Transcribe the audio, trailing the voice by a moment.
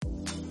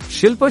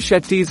Shilpa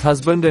Shetty's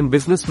husband and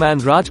businessman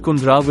Raj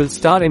Kundra will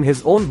star in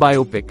his own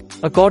biopic,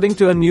 according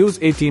to a News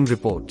 18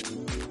 report.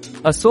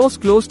 A source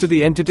close to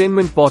the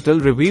entertainment portal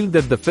revealed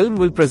that the film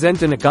will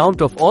present an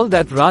account of all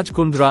that Raj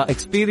Kundra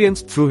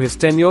experienced through his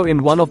tenure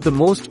in one of the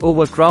most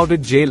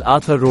overcrowded jail,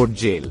 Arthur Road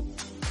Jail.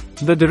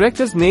 The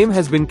director's name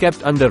has been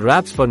kept under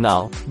wraps for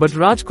now, but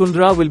Raj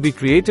Kundra will be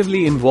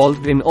creatively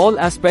involved in all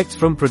aspects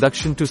from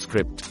production to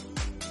script.